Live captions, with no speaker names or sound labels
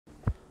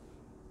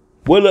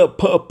What up,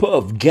 Puff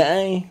Puff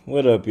gang?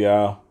 What up,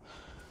 y'all?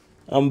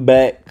 I'm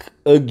back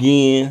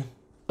again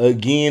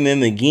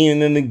and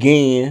again and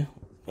again.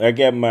 I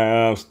got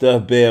my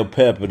stuffed bell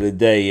pepper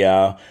today,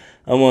 y'all.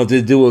 I wanted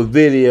to do a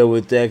video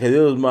with that because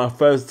it was my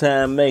first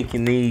time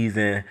making these,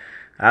 and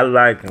I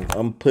like them.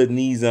 I'm putting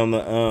these on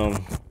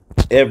the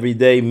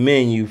everyday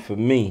menu for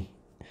me.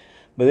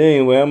 But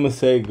anyway, I'm gonna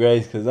say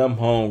grace because I'm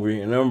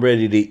hungry and I'm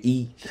ready to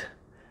eat.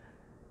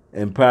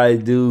 And probably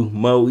do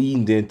more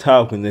eating than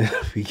talking in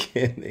the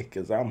beginning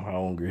because I'm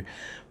hungry.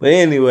 But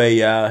anyway,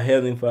 y'all,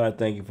 Heavenly Father,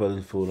 thank you for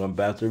the food I'm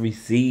about to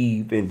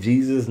receive. In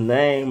Jesus'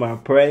 name, I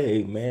pray.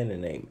 Amen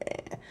and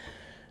amen.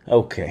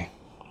 Okay,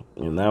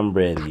 and I'm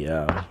ready,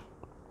 y'all.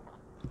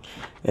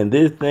 And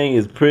this thing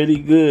is pretty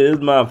good.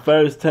 It's my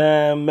first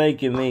time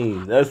making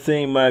these. I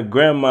seen my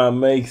grandma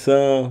make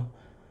some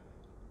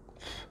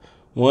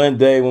one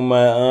day when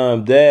my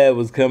dad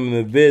was coming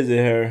to visit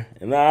her,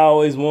 and I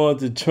always wanted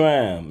to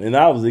try them. And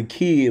I was a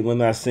kid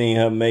when I seen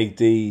her make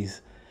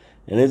these,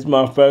 and it's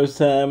my first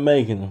time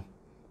making them.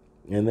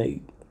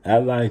 And I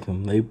like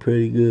them. They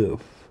pretty good.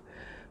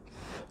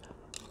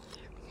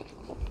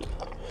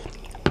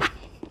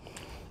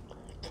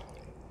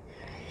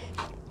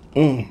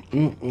 Mm,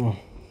 mm, mm.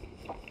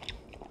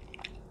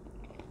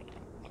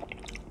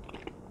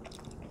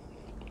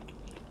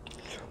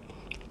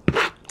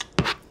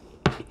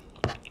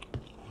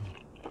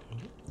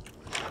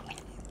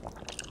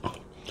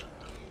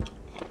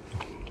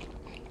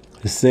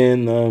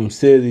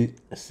 City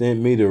sent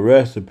me the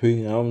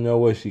recipe. I don't know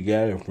where she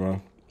got it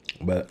from,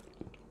 but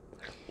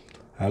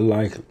I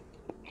like it.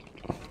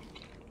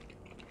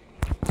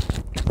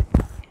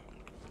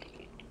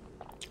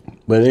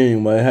 But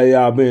anyway, how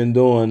y'all been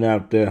doing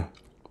out there?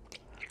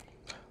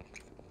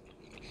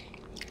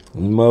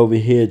 I'm over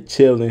here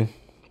chilling.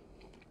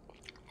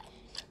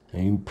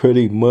 Ain't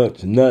pretty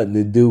much nothing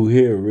to do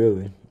here,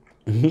 really.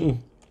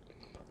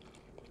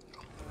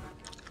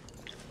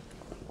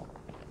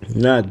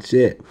 Not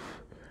yet.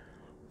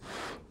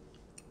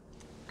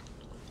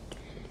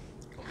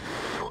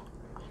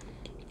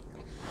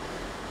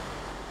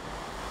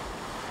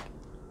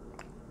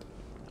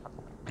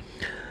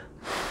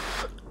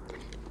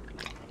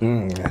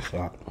 That's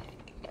hot.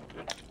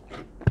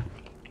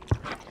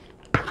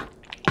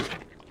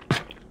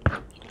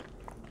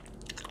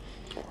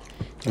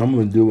 I'm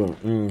gonna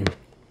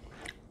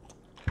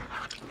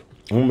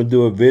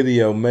do a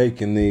video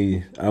making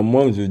these. I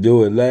wanted to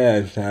do it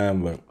last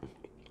time, but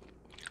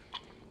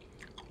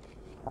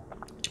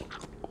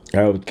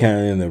I was kind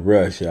of in a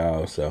rush,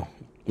 y'all. So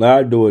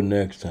I'll do it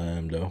next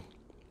time, though,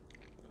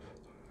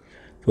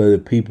 for the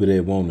people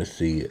that want to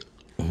see it.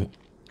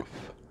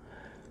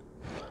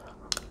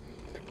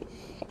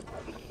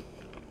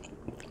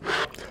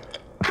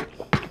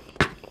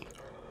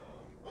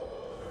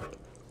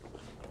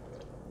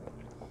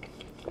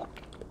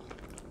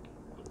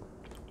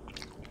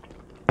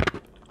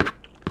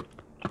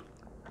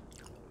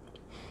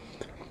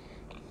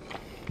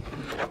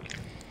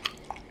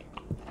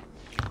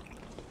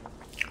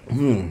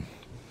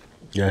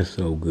 That's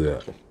so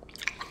good.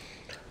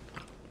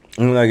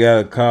 And I got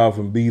a call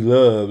from B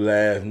Love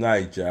last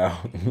night, y'all.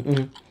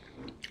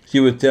 She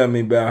was telling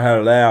me about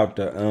how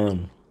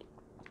loud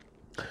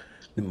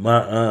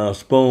my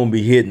spoon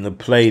be hitting the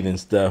plate and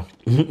stuff.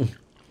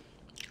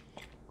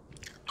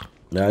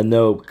 I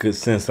know, cause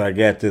since I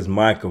got this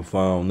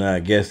microphone now, I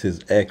guess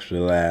it's extra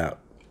loud.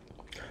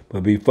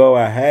 But before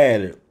I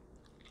had it,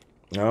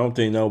 I don't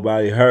think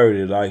nobody heard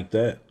it like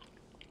that.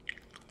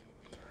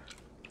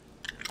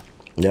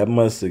 That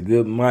must a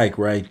good mic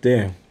right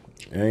there.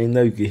 I didn't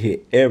know you could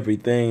hit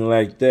everything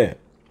like that.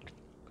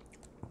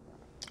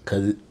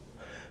 Cause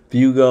if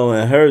you go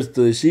in her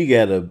store, she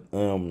got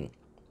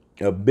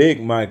a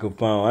big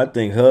microphone. I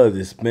think hers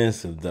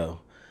expensive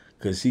though,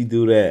 cause she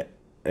do that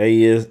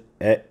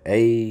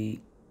a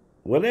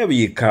whatever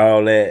you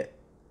call that,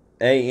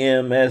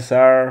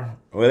 AMSR,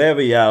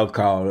 whatever y'all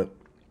call it.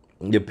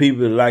 The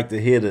people like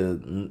to hear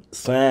the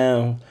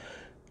sound,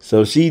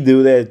 so she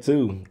do that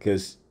too,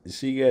 cause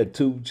she got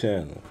 2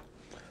 channels.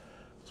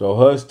 So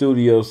her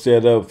studio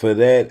set up for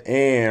that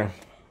and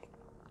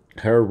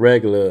her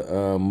regular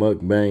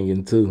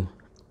mukbanging too.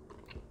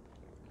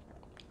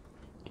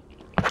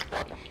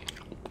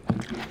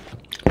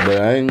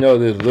 But I didn't know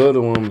this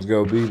little one was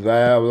gonna be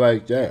loud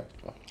like that.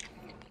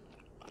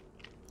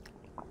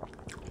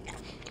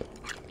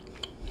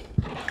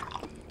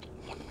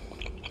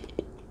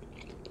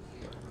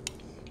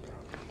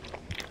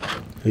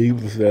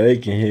 People say they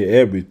can hear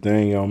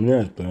everything on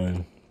that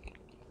thing.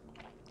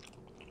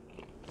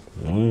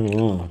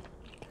 Mm-hmm.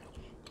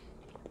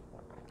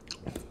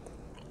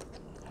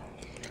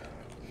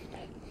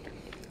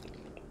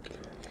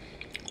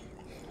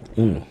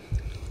 Mm.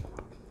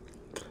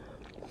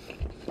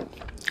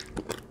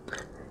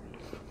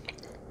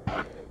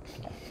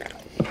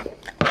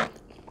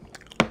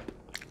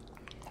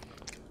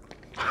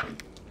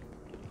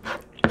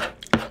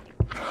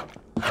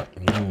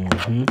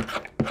 Mm-hmm.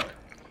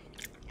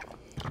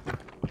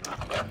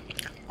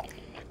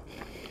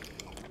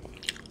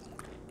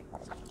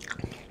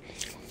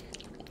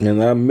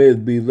 And I miss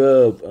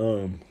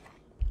beloved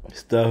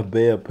stuffed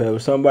bell pepper.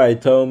 Somebody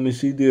told me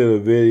she did a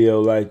video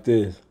like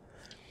this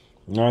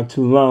not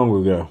too long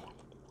ago.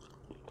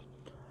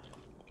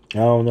 I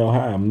don't know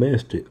how I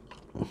missed it.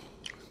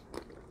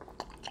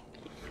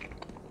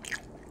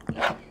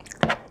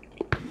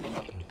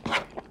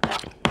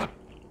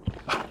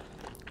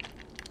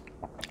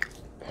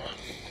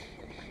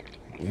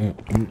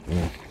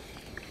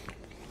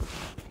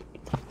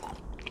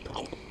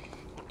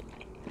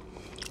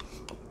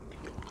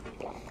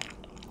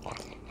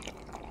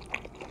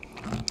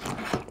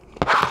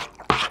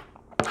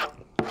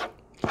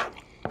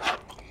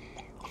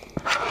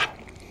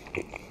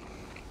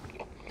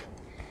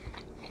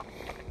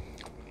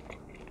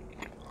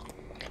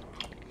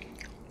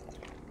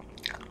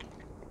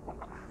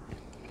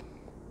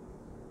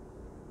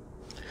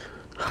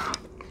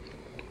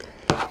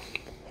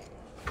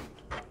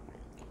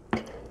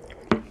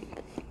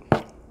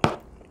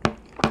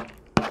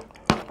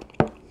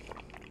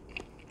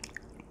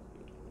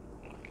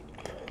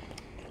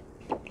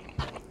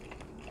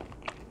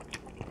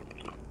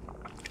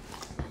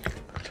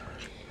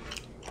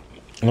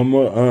 I'm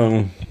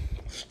gonna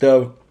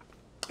stuff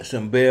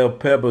some bell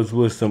peppers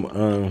with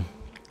some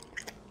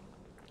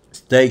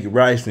steak,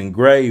 rice, and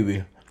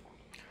gravy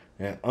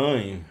and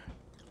onion.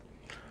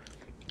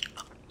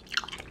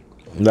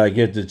 Like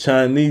at the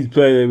Chinese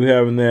place, they be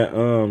having that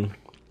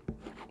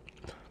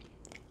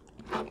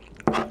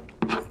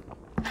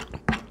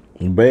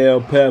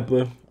bell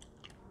pepper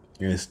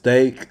and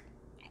steak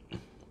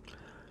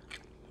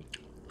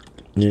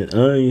and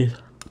onion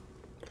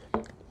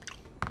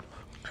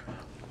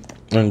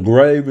and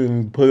gravy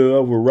and put it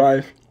over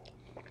rice.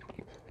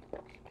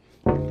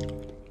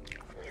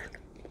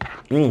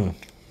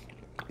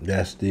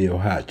 That's still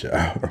hot,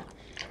 y'all.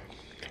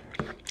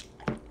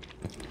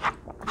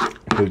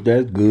 But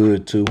that's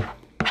good too.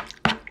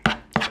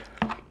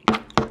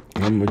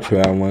 I'm gonna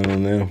try one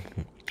of them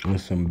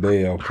with some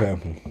bell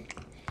pepper.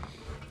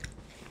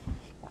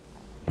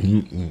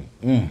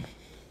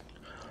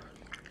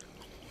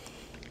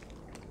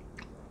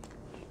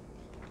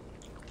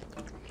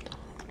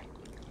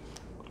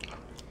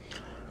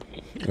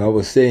 I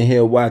was sitting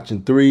here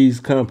watching Three's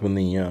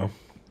Company, y'all.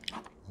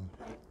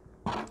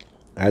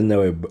 I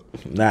know it,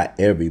 not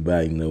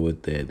everybody know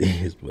what that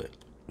is, but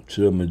I'm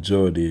sure a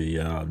majority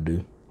of y'all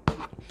do.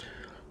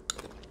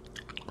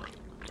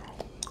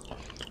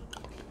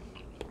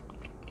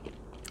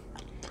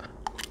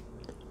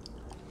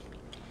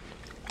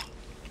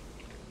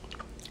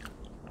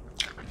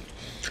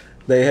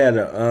 They had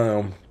a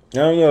I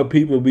don't know if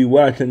people be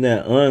watching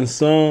that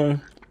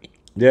Unsung,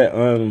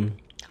 that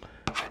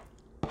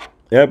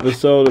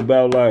episode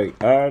about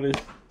like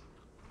artists.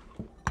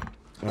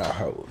 Oh,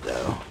 hold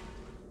down.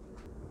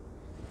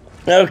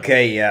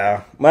 Okay,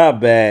 y'all, my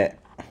bad.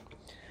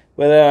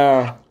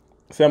 But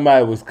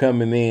somebody was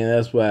coming in.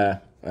 That's why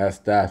I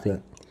stopped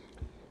it.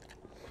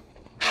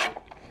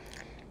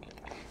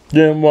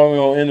 Didn't want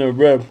no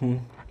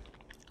interruption.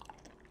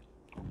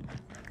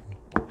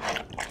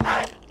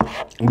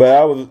 But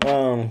I was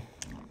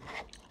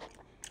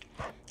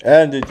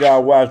and did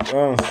y'all watch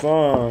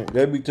Unsung?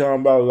 They be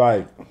talking about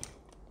like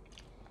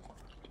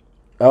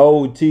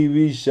old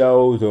TV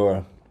shows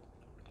or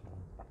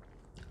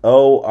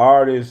old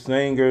artists,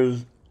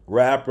 singers,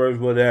 rappers,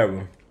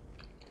 whatever.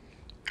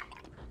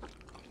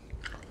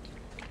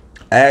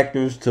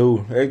 Actors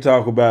too. They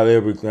talk about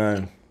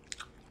everything.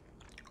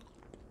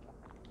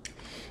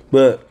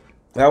 But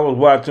I was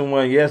watching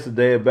one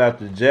yesterday about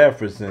the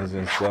Jeffersons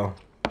and stuff.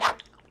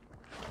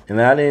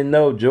 And I didn't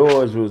know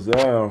George was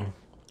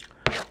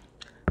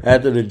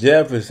after the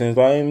Jeffersons,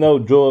 I didn't know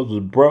George was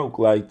broke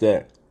like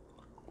that.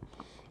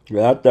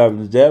 I thought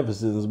the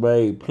Jeffersons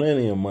made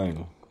plenty of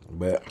money.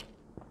 But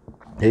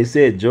they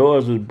said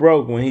George was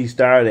broke when he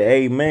started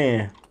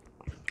Amen.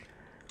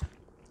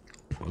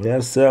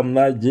 That's something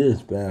I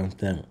just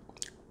found out.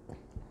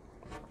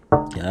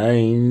 I didn't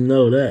even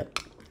know that.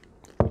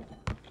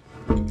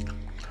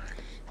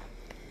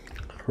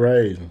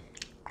 Crazy.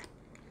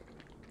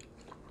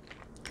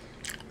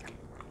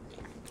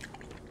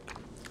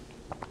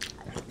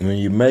 When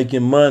you're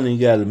making money,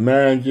 you gotta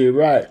manage it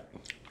right.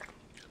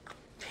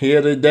 Here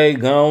today,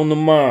 gone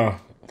tomorrow.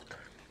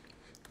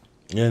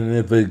 And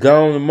if it's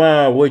gone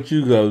tomorrow, what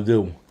you gonna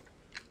do?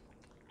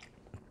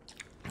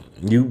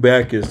 You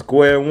back at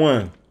square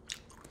one.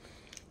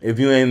 If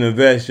you ain't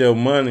invest your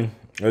money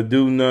or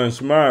do nothing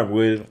smart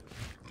with it.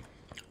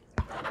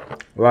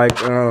 Like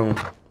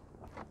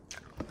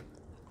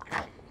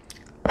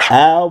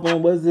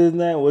Alvin, what's his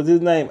name? Was his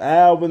name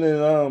Alvin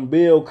and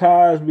Bill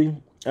Cosby?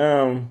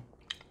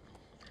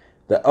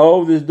 The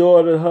oldest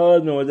daughter's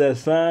husband, was that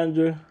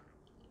Sandra?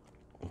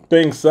 I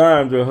think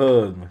Sandra's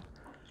husband.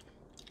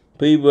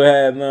 People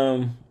had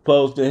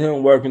posted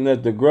him working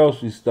at the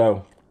grocery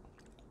store.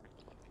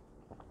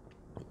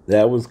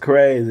 That was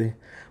crazy.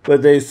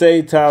 But they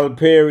say Tyler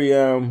Perry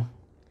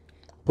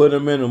put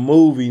him in a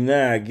movie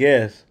now, I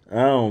guess. I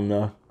don't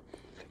know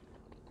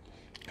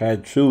how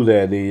true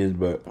that is,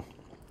 but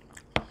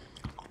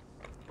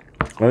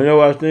I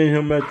know I seen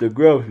him at the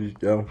grocery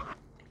store.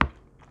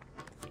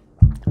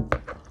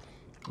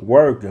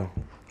 working,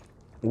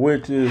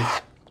 which is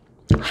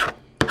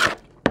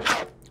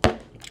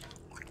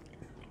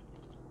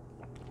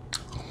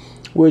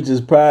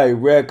probably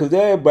rare, because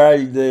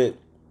everybody that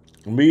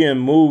be in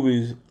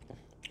movies,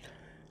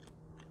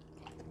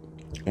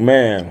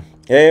 man,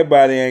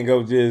 everybody ain't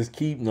gonna just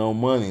keep no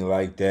money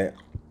like that.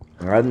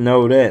 I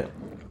know that.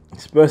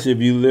 Especially if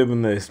you live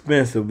in an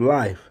expensive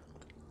life.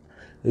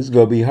 It's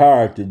gonna be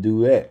hard to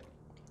do that.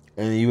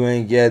 And you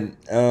ain't getting,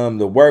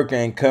 the work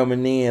ain't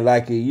coming in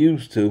like it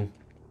used to.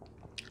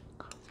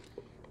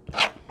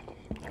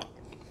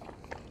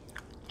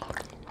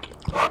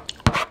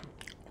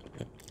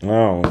 I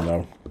don't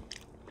know.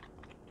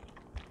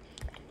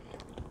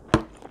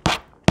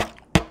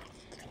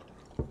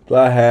 If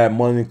I had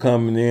money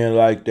coming in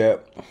like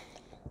that,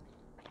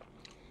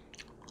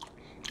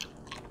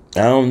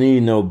 I don't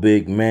need no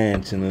big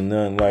mansion or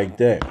nothing like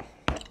that.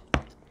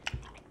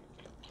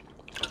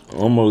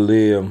 I'm gonna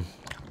live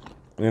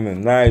in a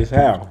nice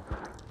house.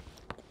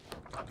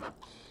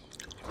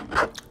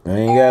 I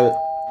ain't gotta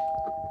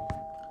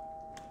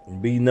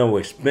be no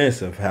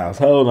expensive house.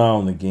 Hold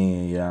on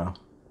again, y'all.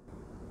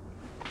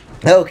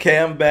 Okay,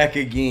 I'm back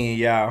again,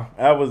 y'all.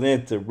 I was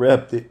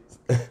interrupted.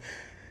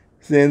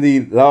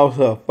 Cindy lost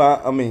her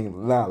phone. I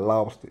mean, not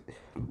lost it,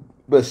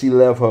 but she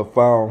left her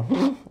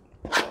phone.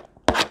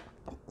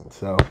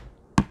 So,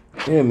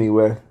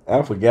 anyway,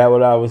 I forgot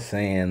what I was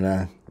saying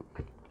now.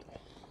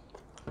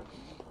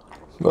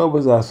 What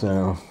was I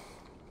saying?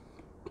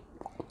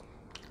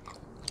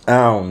 I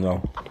don't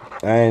know.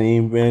 I ain't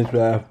even been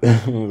trying to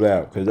figure it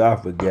out because I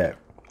forgot.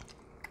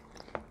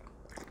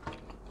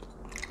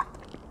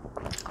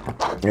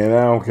 And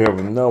I don't care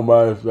what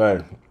nobody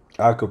say.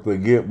 I could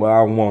forget what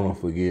I want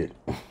to forget.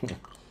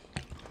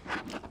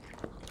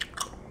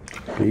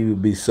 People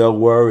be so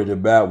worried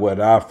about what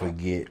I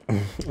forget.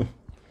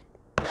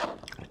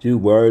 You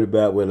worried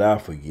about what I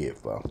forget,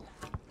 folks.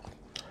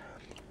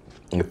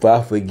 If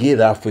I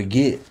forget, I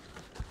forget.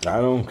 I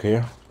don't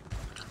care.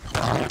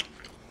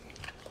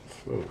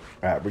 So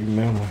I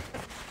remember.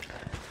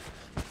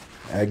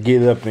 I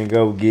get up and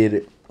go get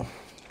it.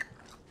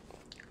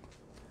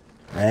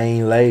 I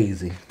ain't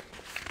lazy.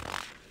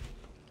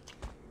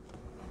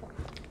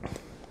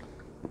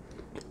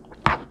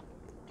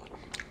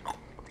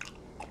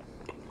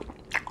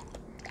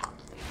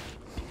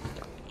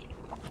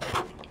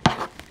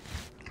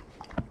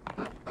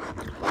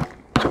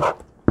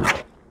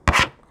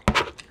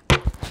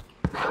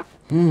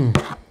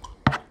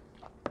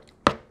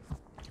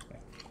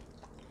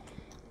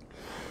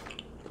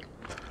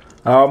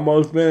 I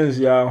almost finished,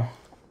 y'all.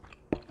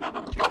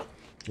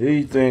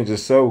 These things are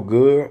so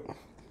good.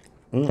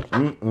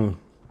 I'm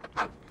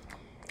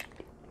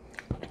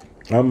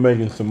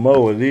making some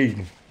more of these.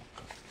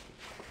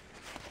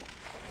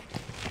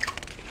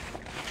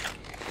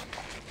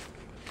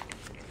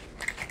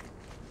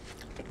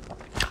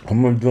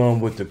 I'm gonna do them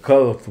with the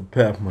colorful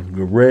pepper,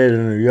 the red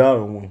and the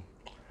yellow one,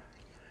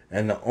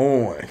 and the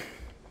orange.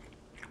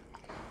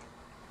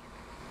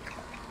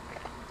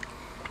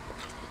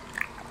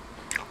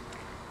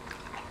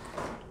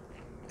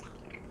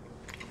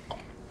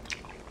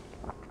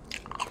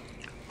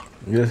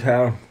 Just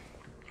how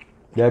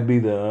that be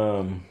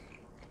the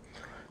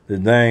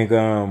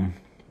dang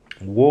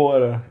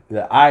water,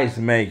 the ice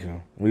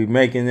maker. We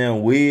making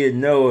them weird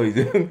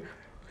noises.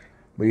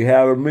 We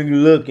have me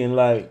looking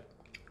like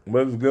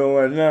what's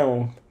going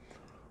on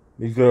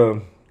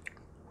because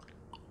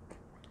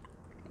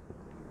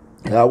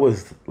I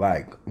was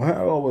like,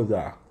 how old was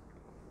I?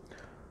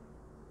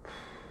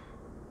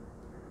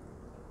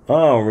 I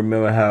don't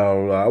remember how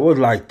old I was.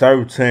 Like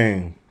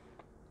 13,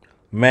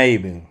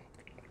 maybe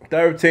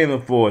 13 or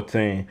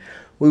 14.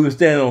 We were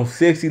standing on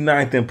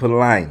 69th and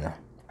Paulina.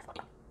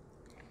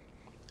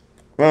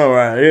 All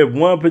right, it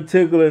one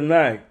particular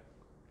night,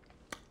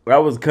 I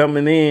was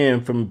coming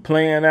in from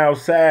playing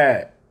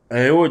outside, and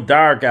it was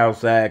dark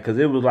outside because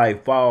it was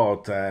like fall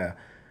time.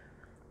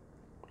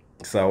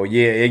 So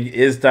yeah,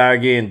 it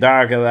started getting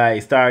darker.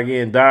 Like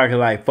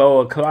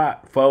 4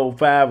 o'clock,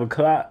 5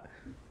 o'clock.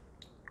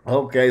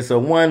 Okay, so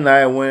one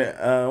night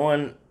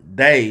one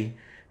day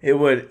it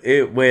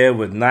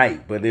was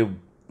night, but it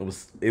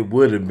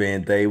would have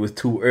been day. It was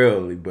too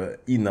early,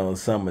 but you know, in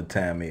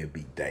summertime it'd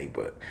be day.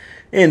 But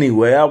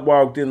anyway, I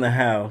walked in the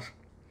house.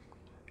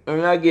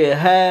 And I get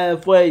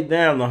halfway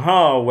down the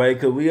hallway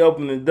because we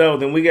opened the door.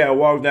 Then we got to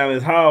walk down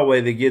this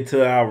hallway to get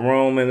to our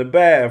room and the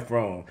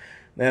bathroom.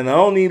 Now, the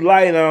only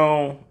light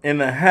on in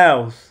the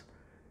house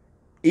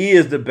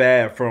is the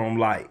bathroom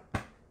light.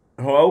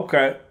 Oh,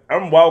 okay.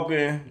 I'm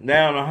walking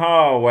down the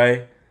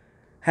hallway.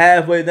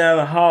 Halfway down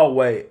the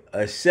hallway,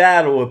 a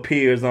shadow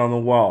appears on the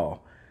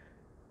wall.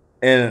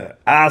 And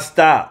I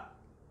stop.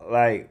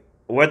 Like,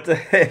 what the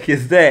heck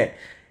is that?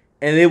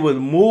 And it was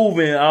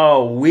moving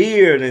all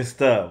weird and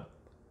stuff.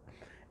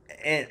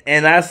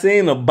 And I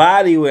seen a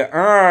body with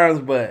arms,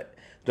 but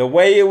the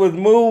way it was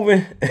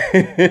moving,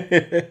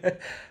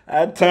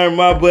 I turned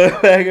my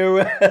butt back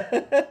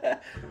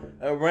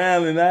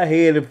around and I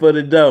headed for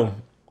the door.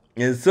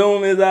 As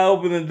soon as I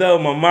opened the door,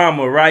 my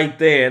mama right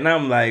there, and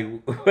I'm like,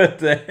 what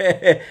the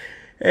heck?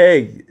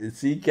 Hey,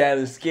 she kind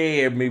of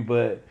scared me,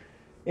 but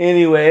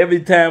anyway,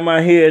 every time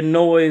I hear a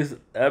noise,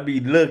 I be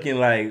looking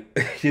like,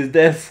 is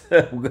that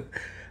something?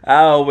 I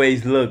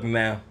always look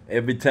now.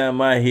 Every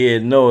time I hear a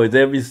noise,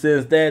 ever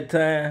since that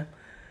time,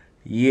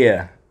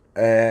 yeah.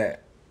 I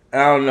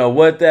don't know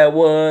what that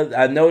was.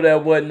 I know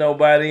that wasn't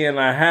nobody in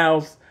our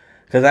house,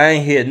 because I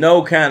ain't hear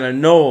no kind of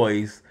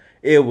noise.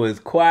 It was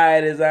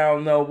quiet as I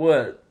don't know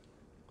what.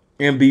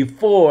 And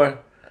before,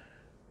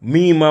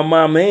 me, my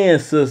mama,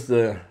 and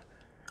sister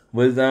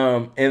was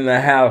in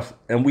the house,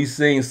 and we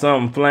seen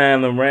something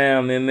flying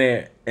around in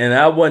there, and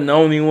I wasn't the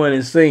only one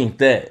that seen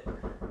that.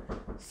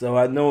 So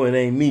I know it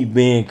ain't me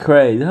being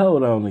crazy.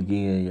 Hold on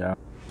again, y'all.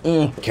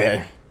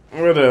 Okay.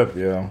 What up,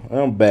 y'all?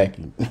 I'm back.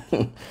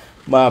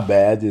 My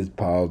bad. I just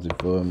paused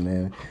it for a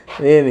minute.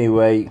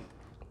 Anyway,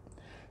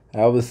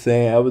 I was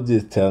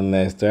just telling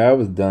that story. I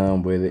was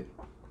done with it.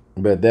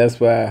 But that's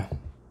why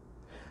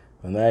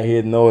when I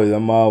hear noise,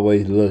 I'm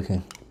always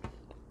looking.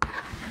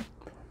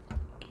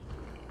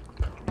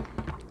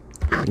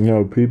 You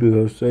know, people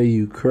will say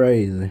you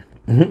crazy.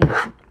 And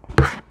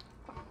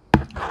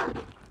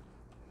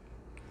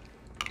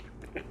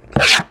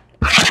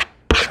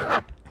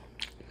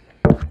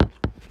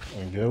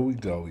there we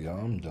go, y'all.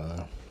 I'm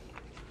done.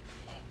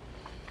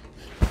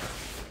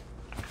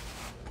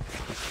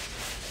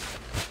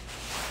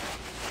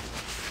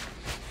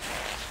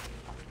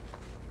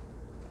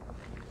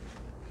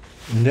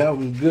 And that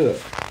was good.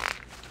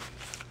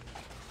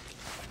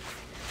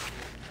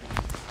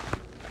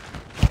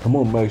 I'm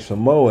gonna make some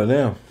more of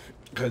them,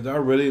 because I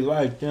really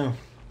like them.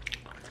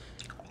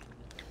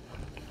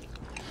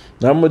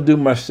 Now I'm gonna do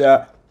my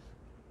shout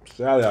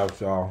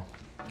out, y'all.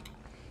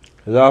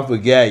 Because I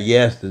forgot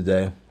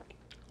yesterday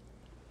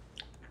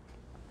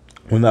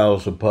when I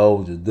was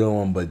supposed to do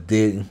them, but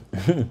didn't.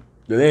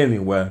 But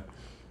anyway,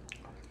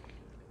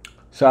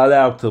 shout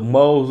out to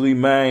Mosley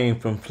Maine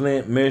from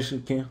Flint,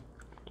 Michigan.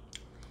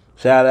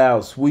 Shout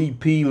out Sweet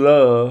Pea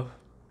Love.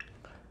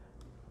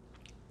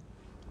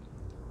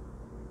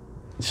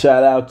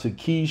 Shout out to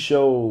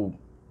Keisha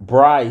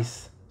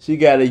Bryce. She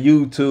got a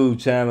YouTube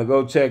channel.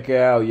 Go check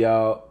her out,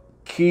 y'all.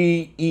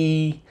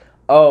 Key.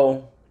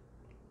 I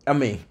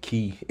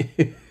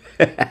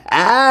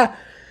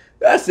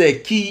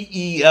said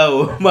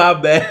Keo. My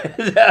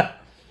bad.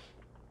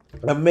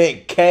 I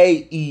meant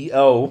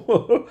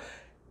Keo.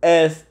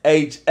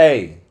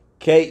 SHA.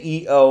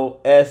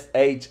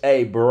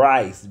 Keosha.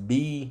 Bryce.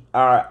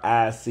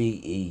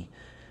 Brice.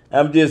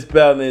 I'm just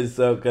spelling this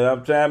up because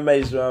I'm trying to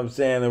make sure I'm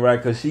saying it right,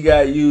 because she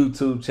got a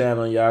YouTube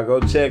channel, y'all.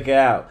 Go check it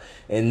out.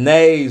 And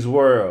Nay's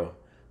World.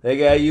 They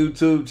got a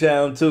YouTube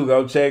channel too.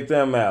 Go check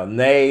them out.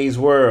 Nay's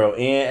World.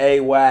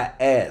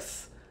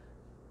 Nays.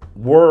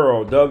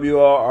 World.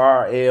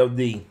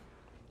 WRLD.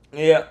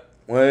 Yep.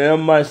 Well,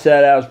 them my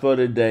shout outs for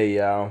today,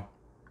 y'all.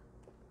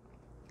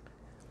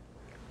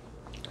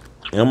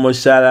 I'm going to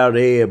shout out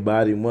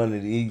everybody one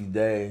of these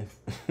days.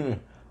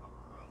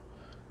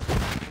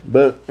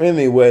 But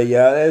anyway,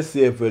 y'all, that's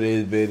it for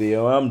this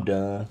video. I'm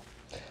done.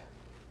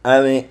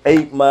 I done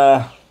ate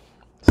my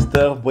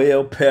stuffed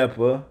bell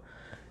pepper.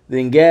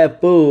 Then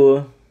got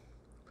full.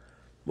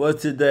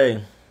 What's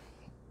today?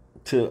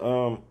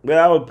 Well,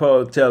 I was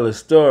supposed to tell a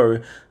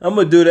story. I'm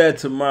gonna do that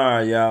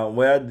tomorrow, y'all.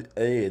 Well, I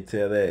did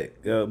tell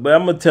that, but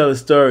I'm gonna tell a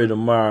story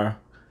tomorrow.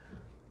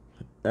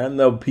 I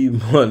know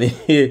people want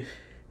to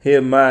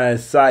hear my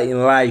exciting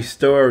life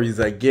stories,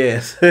 I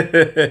guess.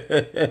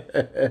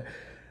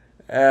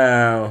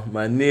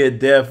 My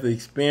near-death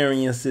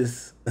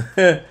experiences.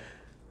 I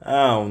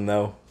don't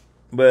know,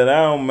 but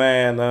I don't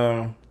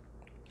mind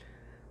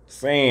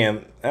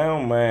saying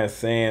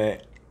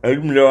it.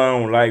 Even though I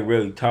don't like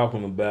really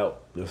talking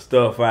about the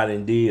stuff I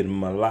done did in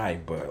my life,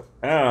 but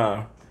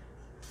I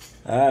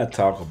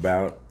talk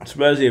about it,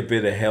 especially if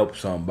it'll help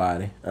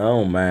somebody. I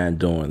don't mind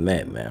doing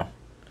that now.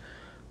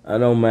 I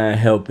don't mind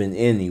helping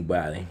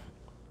anybody.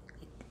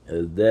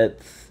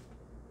 That's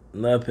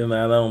nothing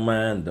I don't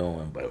mind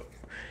doing. But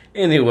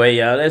anyway,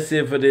 y'all, that's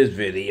it for this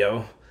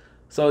video.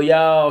 So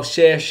y'all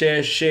share.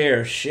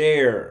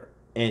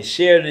 And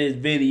share this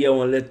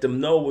video and let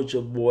them know what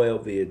your boy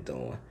over here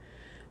doing.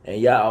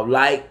 And y'all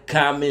like,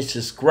 comment,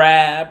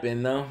 subscribe.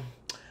 And I'm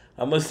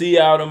going to see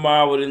y'all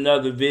tomorrow with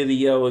another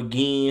video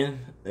again.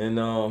 And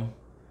I'm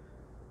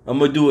going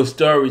to do a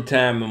story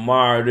time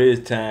tomorrow this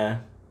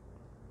time.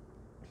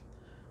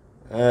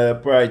 I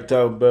probably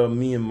talk about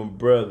me and my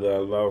brother I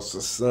lost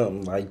or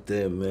something like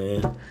that,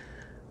 man.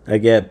 I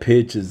got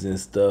pictures and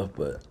stuff,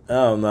 but I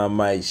don't know. I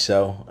might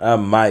show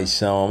them. I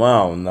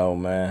don't know,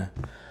 man.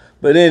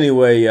 But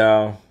anyway,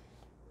 y'all.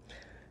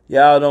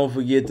 Y'all don't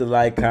forget to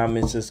like,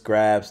 comment,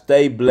 subscribe.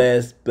 Stay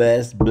blessed.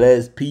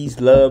 Peace,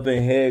 love,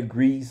 and hair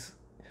grease.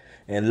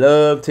 And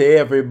love to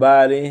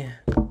everybody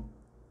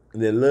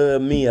that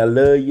love me. I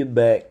love you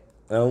back.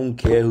 I don't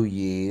care who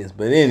you is.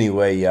 But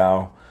anyway,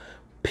 y'all.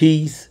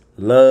 Peace,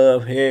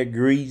 love, hair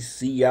grease.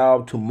 See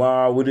y'all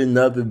tomorrow with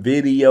another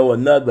video.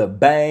 Another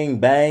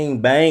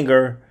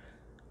banger.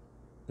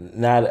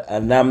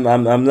 I'm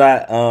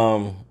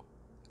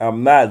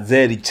not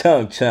Zeddy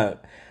Chunk.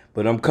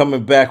 But I'm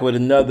coming back with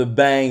another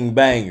bang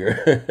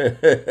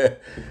banger.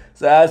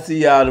 So I'll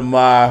see y'all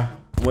tomorrow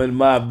with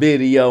my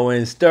video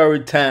in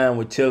story time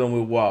with Chilling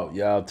with Walt,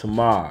 y'all.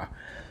 Tomorrow.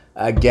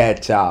 I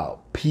got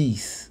y'all.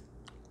 Peace.